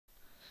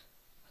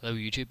Hello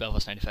YouTube,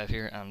 Elvis95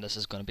 here, and this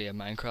is going to be a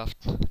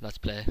Minecraft Let's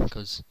Play,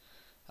 because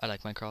I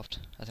like Minecraft.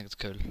 I think it's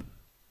cool, you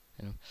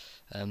know.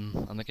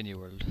 I'll make a new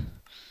world.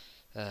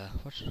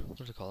 What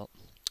do they call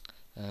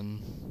it?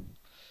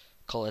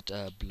 Call it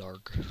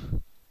Blurg.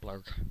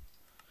 Blurg.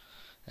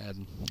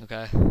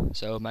 Okay,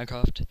 so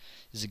Minecraft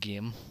is a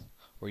game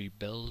where you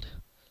build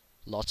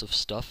lots of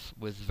stuff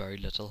with very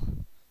little.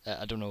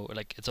 I don't know,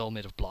 like, it's all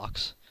made of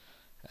blocks.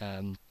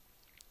 Um,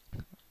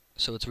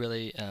 so it's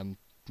really,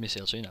 let me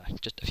say it, now,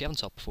 just if you haven't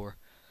saw it before,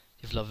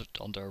 you've loved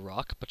it under a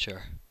rock, but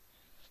sure.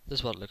 This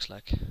is what it looks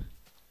like,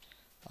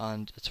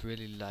 and it's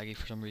really laggy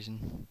for some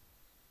reason.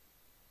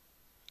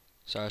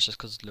 Sorry, it's just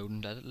because it's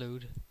loading. Let it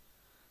load.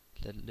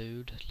 Let it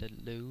load. Let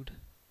it load.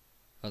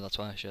 Oh, that's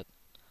why. Shit.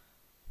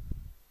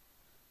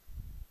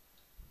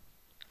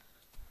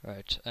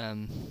 Right.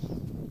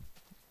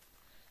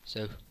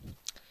 So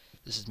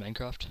this is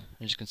Minecraft,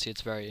 and as you can see,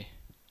 it's very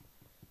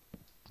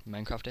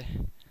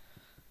Minecrafty.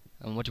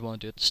 And what you want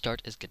to do at the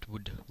start is get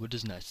wood. Wood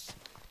is nice,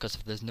 because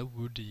if there's no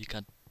wood, you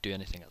can't do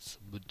anything else.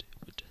 Wood.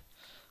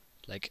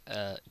 Like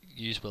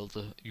use wood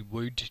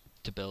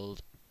to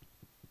build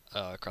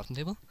a crafting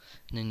table,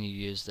 and then you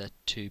use that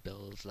to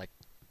build like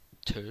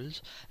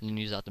tools, and then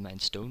you use that to mine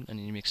stone, and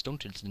then you make stone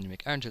tools, and then you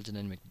make iron tools, and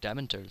then you make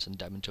diamond tools, and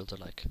diamond tools are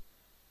like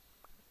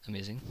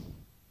amazing,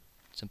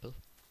 simple.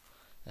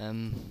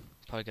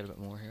 Probably get a bit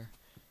more here.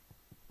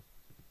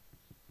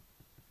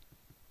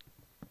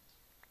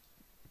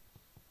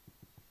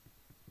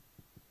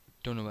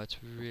 Don't know why it's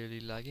really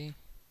laggy.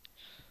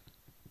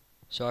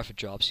 Sorry if it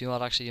drops. You know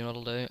what? Actually, you know what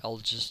I'll do? I'll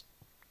just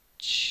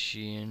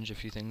change a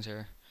few things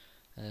here.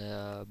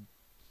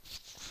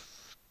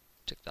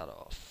 Take that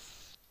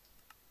off.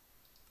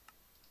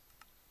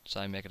 Does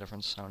that make a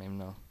difference? I don't even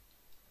know.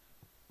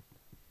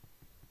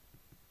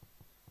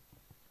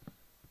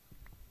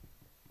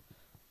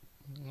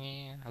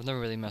 Yeah, I've never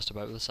really messed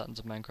about with the settings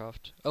of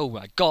Minecraft. Oh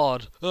my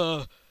god!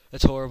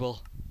 It's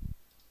horrible.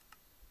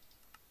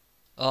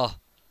 Oh,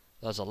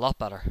 that's a lot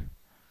better.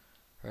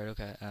 Right,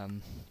 okay,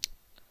 I'm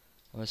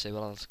gonna say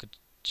what else could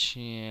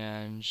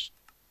change.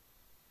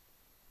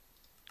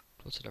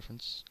 What's the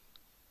difference?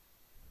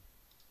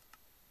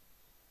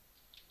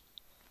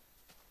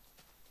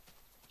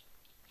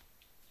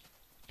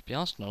 To be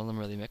honest, none of them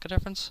really make a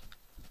difference.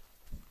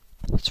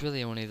 It's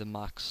really only the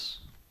max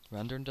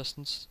rendering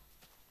distance,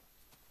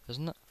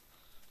 isn't it?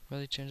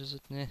 Really changes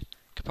it? Yeah.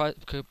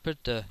 Could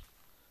put the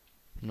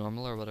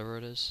normal or whatever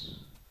it is.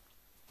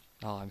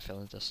 Oh, I'm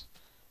failing at this.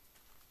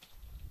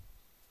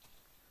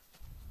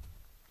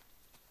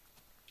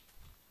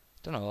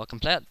 Don't know, I can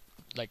play it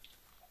like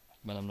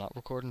when I'm not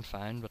recording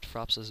fine, but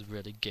Fraps is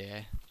really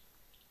gay.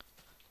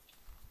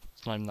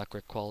 It's not even that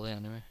great quality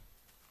anyway.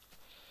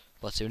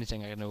 But it's the only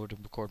thing I know to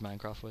record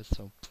Minecraft with,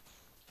 so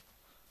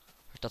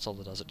that's all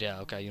that does it.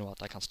 Yeah, okay, you know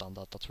what, I can't stand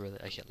that. That's really,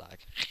 I hate lag.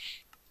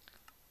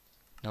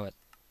 No, wait.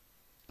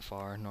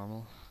 Far,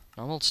 normal.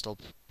 Normal's still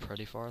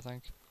pretty far, I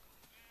think.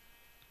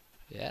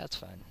 Yeah, it's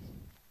fine.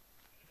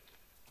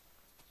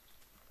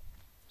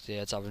 So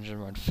yeah, it's averaging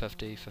around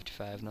 50,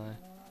 55 now.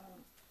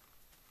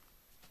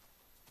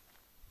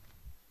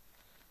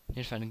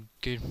 Need to find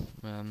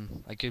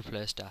a good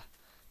place to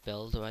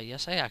build.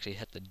 Yes, I actually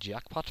hit the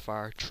jackpot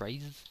for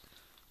trees.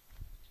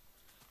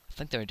 I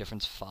think the only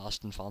difference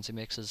Fast and Fancy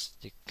makes is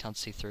you can't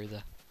see through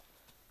the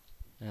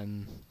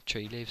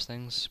tree leaves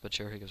things, but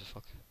sure, who gives a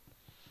fuck.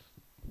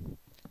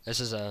 This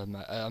is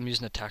I'm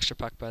using a texture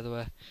pack, by the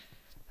way,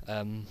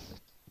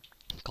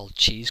 called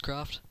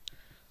Cheesecraft.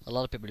 A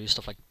lot of people use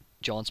stuff like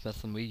John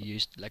Smith, and we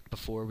used, like,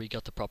 before we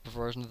got the proper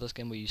version of this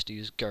game, we used to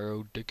use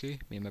Garo Dooku,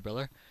 me and my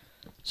brother.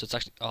 So it's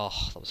actually,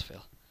 oh, that was a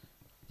fail.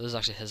 This is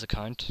actually his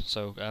account,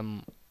 so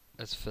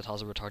if it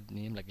has a retarded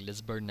name like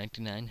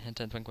Lisbird99, hint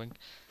hint wink wink,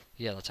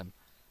 yeah, that's him.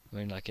 I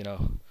mean, like, you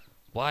know,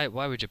 why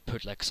would you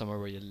put like somewhere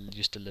where you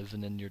used to live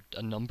and then your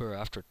a number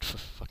after it?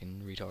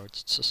 Fucking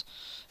retards. It's just,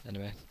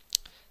 anyway.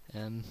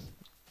 Let me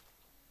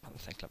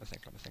think. Let me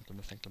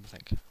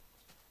think.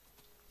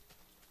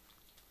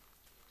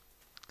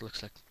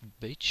 Looks like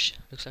beach.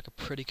 Looks like a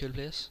pretty cool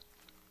place.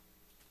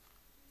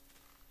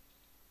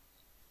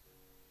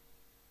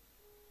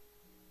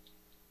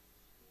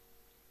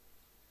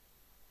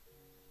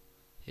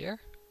 Here?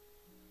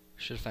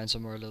 Should find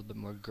somewhere a little bit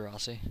more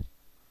grassy.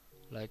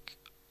 Like,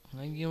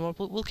 you know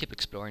what? We'll keep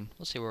exploring.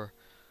 We'll see where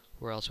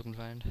else we can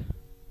find.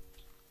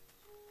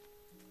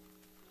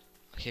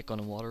 I hate going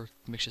in water.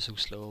 It makes you so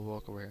slow. I'll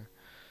walk over here.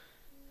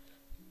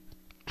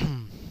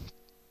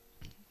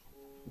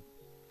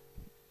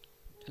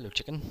 Hello,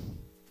 chicken.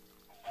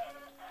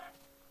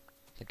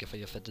 Thank you for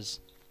your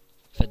fitness.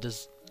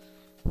 Fitness.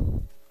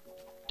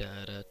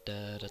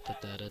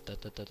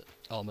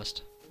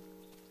 Almost.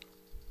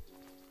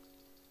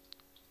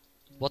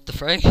 What the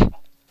frig?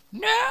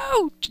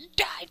 No!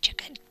 Die,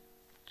 chicken!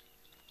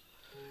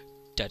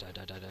 Die.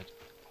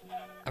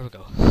 There we go.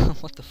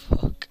 What the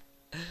fuck?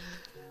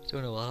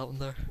 Don't know what happened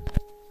there.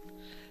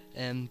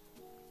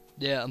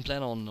 Yeah, I'm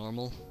playing on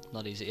normal,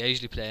 not easy. I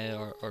usually play,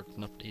 or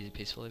not easy,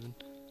 peaceful even.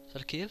 Is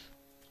that a cave?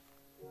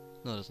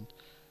 No, it isn't.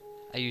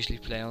 I usually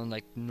play on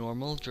like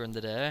normal during the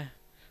day,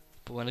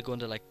 But when I go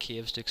into like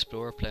caves to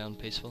explore, play on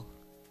peaceful.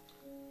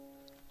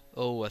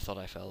 Oh, I thought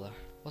I fell there.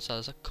 What's that?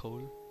 Is that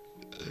coal?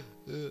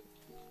 No.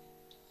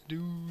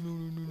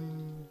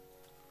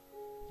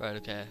 Right,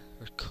 okay.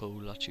 There's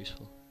coal, that's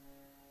useful.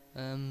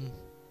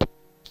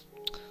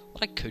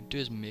 What I could do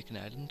is make an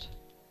island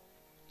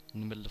in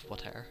the middle of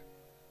whatever.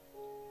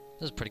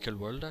 This is a pretty cool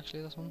world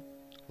actually, this one.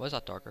 Why is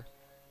that darker?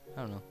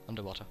 I don't know.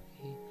 Underwater.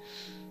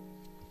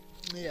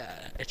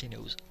 Yeah, itchy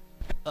nose.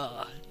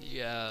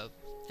 Yeah.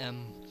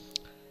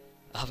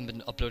 I haven't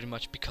been uploading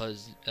much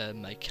because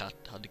my cat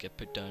had to get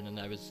put down, and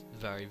I was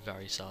very,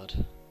 very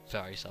sad.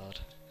 Very sad.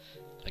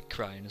 Like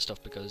crying and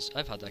stuff, because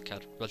I've had that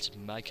cat, well, it's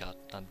my cat,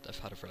 and I've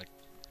had her for like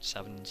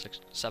 7,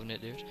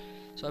 8 years.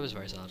 So I was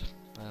very sad.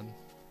 I'm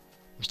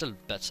still a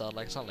bit sad,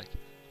 like, it's not like,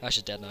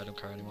 she's dead now, I don't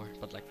care anymore,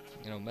 but like,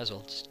 you know, may as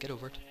well just get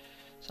over it.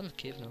 It's not a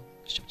cave now,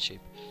 stupid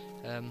sheep.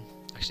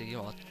 Actually, you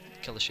know what,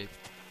 kill the sheep.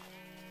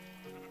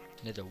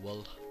 Need their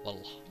wool.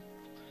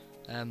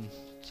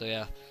 So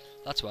yeah,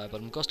 that's why,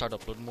 but I'm gonna start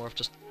uploading more. I've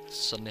just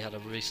suddenly had a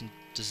recent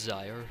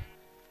desire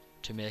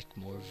to make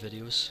more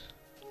videos.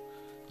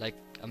 Like,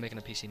 I'm making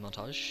a PC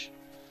montage,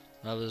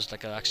 and I was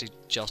like, I actually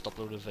just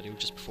uploaded a video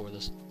just before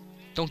this.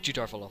 Don't you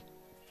dare fall off.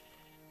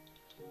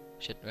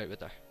 Shit, right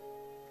there.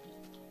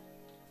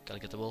 Gotta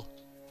get the wool.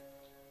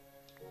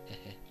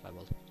 Hehe, my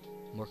wool.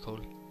 More coal.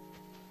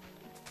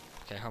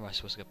 Okay, how am I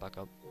supposed to get back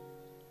up?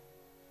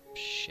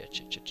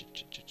 Shit.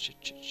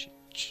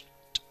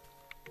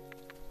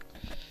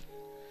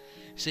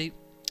 See,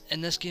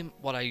 in this game,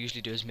 what I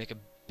usually do is make a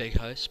big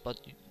house, but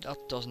that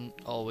doesn't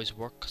always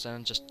work, because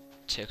then it just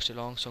takes too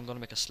long, so I'm going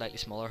to make a slightly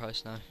smaller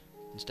house now,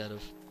 instead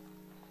of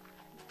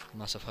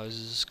massive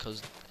houses,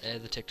 because A,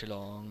 they take too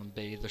long, and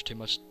B, there's too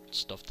much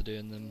stuff to do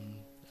in them,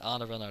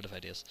 and I run out of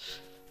ideas.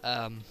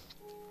 I'm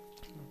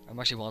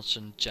actually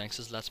watching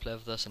Jenks's Let's Play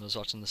of this, and I was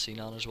watching the Sea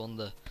Nanners one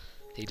that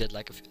he did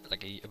like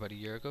about a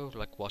year ago,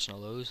 like watching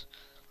all those,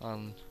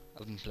 and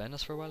I've been playing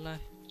this for a while now,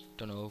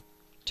 don't know,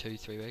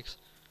 2-3 weeks,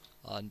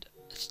 and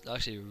it's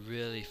actually a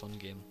really fun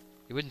game.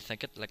 You wouldn't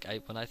think it, like,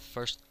 when I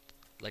first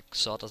like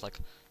saw it, I was like,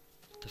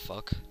 the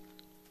fuck?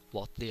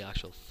 What the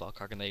actual fuck?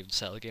 How can they even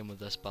sell a game with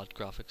this bad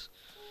graphics?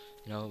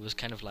 You know, it was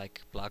kind of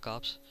like Black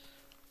Ops.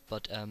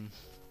 But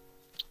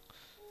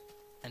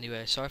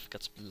anyway, sorry if it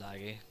gets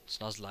laggy. It's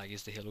not as laggy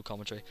as the Halo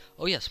commentary.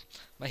 Oh yes,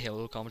 my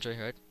Halo commentary,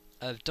 right?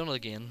 I've done it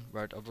again,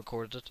 right? I've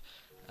recorded it,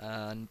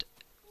 and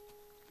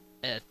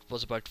it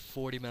was about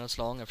 40 minutes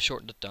long. I've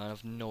shortened it down.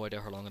 I've no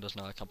idea how long it is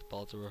now. I can't be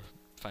bothered to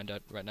find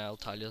out right now. I'll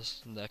tell you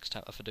next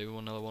time if I do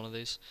another one of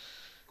these.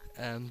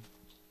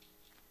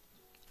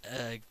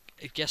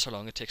 Guess how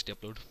long it takes to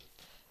upload?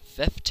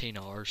 15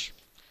 hours.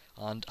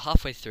 And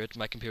halfway through it,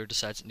 my computer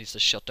decides it needs to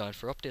shut down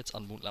for updates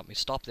and won't let me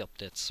stop the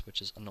updates,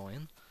 which is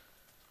annoying.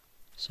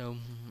 So,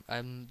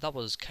 that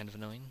was kind of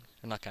annoying.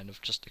 And not kind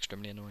of, just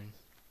extremely annoying.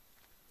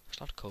 There's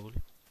a lot of coal.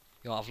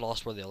 You know, I've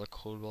lost where the other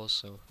coal was,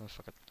 so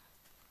fuck it.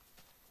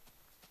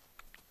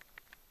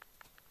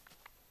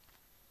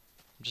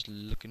 I'm just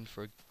looking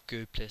for a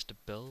good place to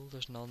build.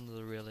 There's none that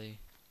are really...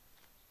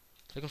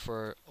 Looking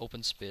for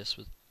open space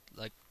with,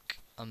 like,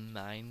 a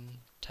mine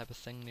type of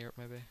thing near it,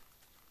 maybe.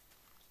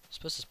 I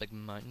suppose this big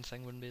mountain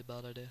thing wouldn't be a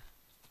bad idea.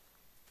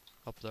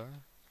 Up there.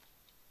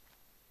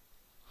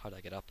 How'd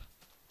I get up?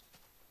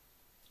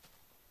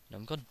 No,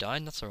 I'm going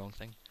down, that's the wrong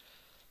thing.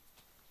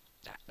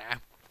 Nah.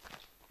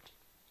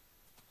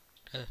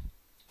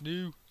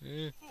 No.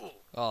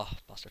 Oh,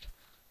 bastard.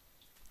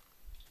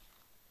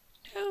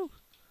 No!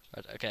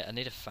 Right, okay, I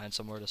need to find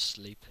somewhere to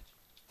sleep.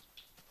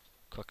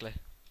 Quickly.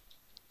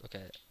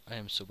 Okay, I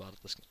am so bad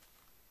at this game.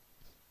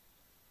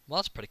 Well,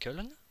 that's pretty cool,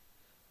 isn't it?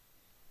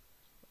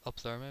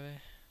 Up there, maybe.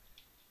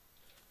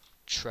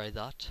 Try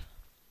that.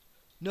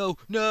 No!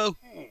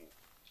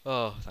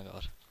 Oh, thank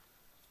God.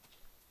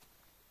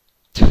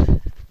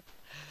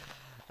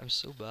 I'm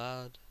so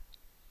bad.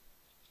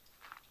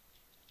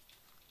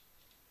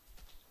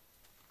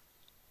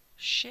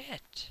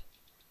 Shit!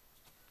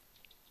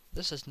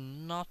 This is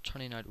not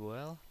turning out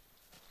well.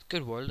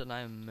 Good world, and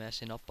I am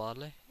messing up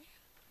badly.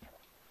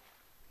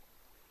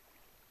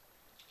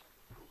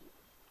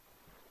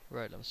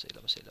 Right, let me see.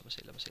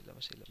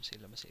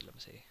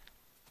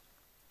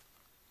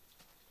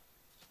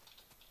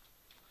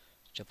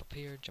 Jump up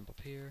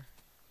here.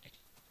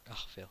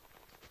 Oh, fail.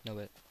 No,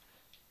 wait.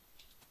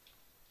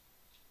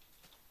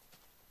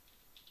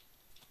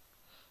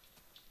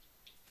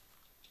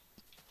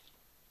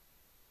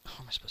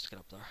 How am I supposed to get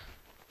up there?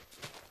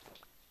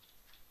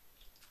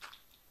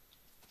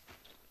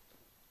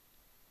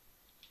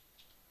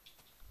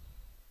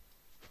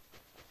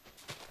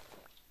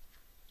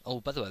 Oh,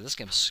 by the way, this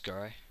game's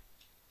scary.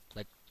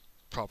 Like,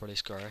 properly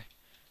scary.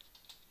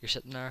 You're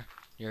sitting there,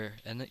 you're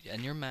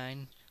in your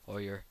mine,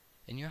 or you're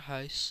in your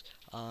house,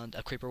 and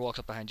a creeper walks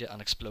up behind you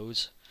and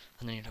explodes,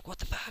 and then you're like, what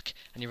the fuck?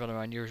 And you run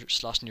around, you're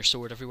slashing your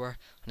sword everywhere,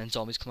 and then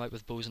zombies come out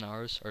with bows and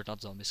arrows, or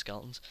not zombies,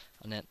 skeletons,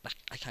 and then,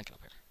 I can't get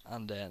up here,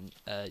 and then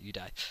you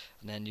die,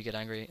 and then you get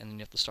angry, and then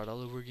you have to start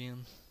all over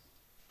again.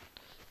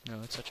 No,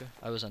 etc.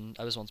 I was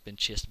once being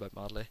chased about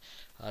madly,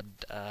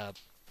 and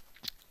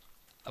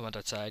I went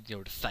outside, you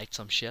know, to fight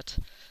some shit,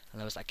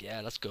 and I was like,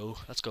 yeah, let's go,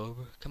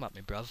 come at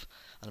me, bruv.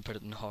 And I put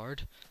it in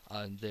hard,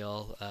 and they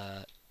all,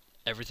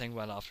 everything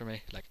went after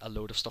me, like a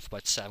load of stuff,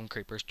 about 7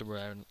 creepers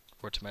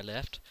were to my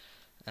left,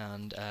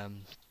 and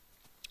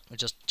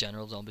just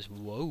general zombies.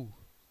 Whoa,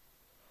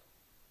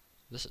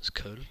 this is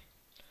cool.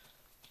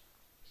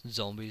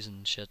 Zombies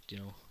and shit, you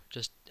know,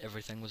 just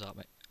everything was at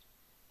me.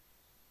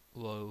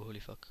 Whoa, holy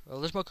fuck. Oh,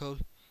 there's more coal.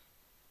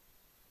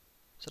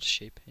 Is that a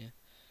sheep? Yeah.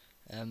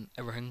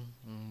 Everything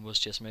was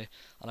chasing me,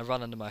 and I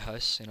ran into my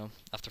house, you know,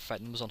 after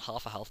fighting. Was on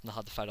half a health, and I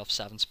had to fight off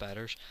 7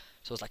 spiders.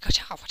 So I was like, watch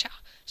out, watch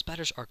out.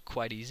 Spiders are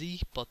quite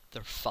easy, but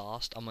they're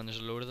fast, and when there's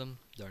a load of them,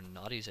 they're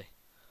not easy.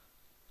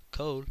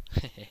 Cool.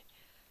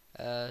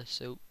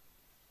 So,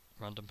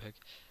 random pig.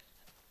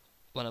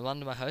 When I ran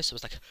into my house, I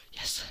was like,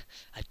 yes,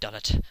 I've done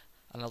it.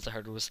 And all I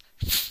heard was,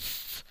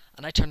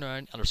 and I turned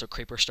around, and there was a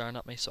creeper staring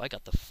at me, so I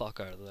got the fuck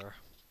out of there,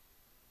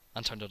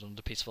 and turned it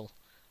into peaceful.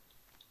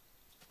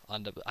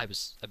 And I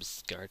was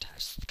scared. I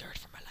was scared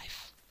for my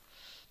life.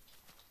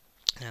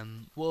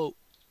 Whoa.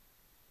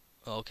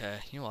 Okay,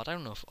 you know what? I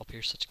don't know if up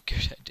here's such a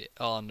good idea.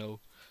 Oh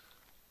no.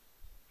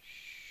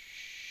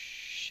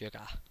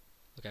 Sugar.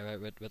 Okay,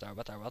 right, with our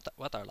lads,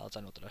 I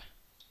know what to do.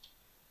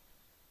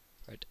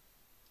 Right.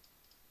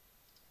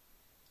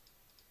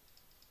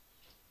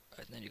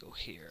 Right, and then you go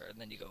here,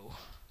 and then you go.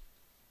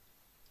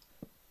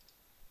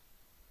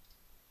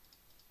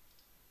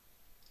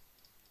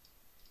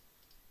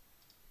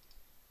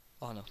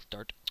 Oh no,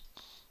 dirt.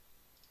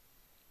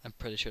 I'm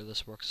pretty sure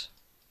this works.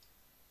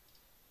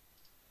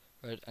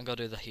 Right, I'm gonna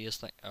do the haze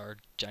thing, or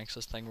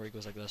Jenks's thing, where he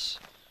goes like this.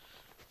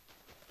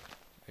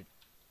 Right,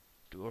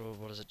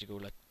 what is it? You go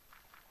like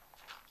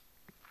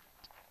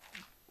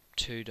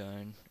 2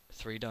 down,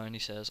 3 down. He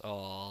says,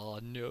 "Oh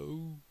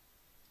no."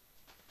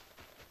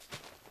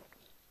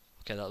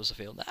 Okay, that was a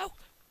fail. No,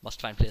 must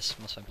find place.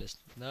 Must find place.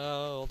 No,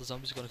 all the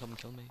zombies are gonna come and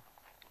kill me.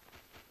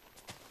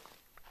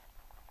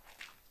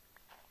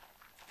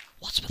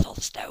 What's with all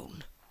the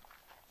stone?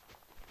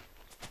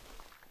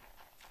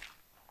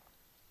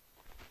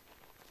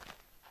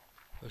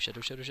 Oh shit,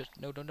 oh shit, oh shit.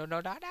 No, no, no,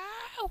 no, no,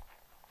 no!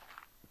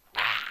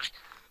 Ah!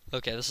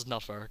 Okay, this is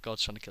not fair.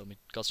 God's trying to kill me.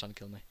 God's trying to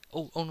kill me.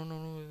 Oh, oh no, no,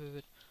 no, wait, wait,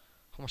 wait.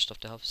 How much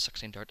stuff do I have?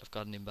 16 dirt. I've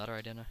got an even better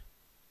idea now.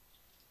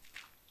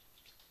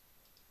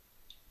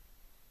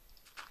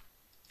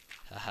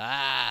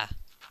 Haha!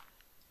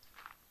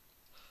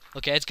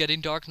 Okay, it's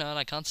getting dark now and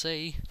I can't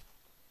see.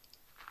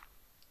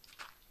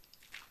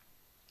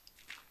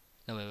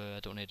 No, wait, wait, I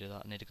don't need to do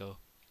that. I need to go.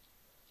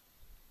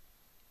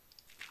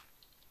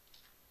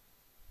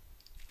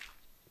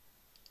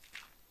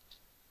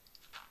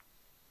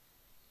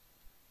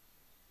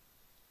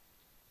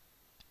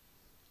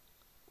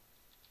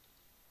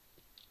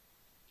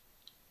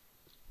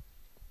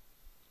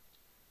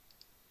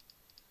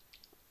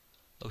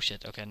 Oh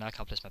shit, okay, now I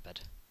can't place my bed.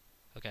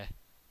 Okay.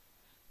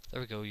 There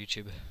we go,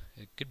 YouTube.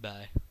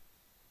 Goodbye.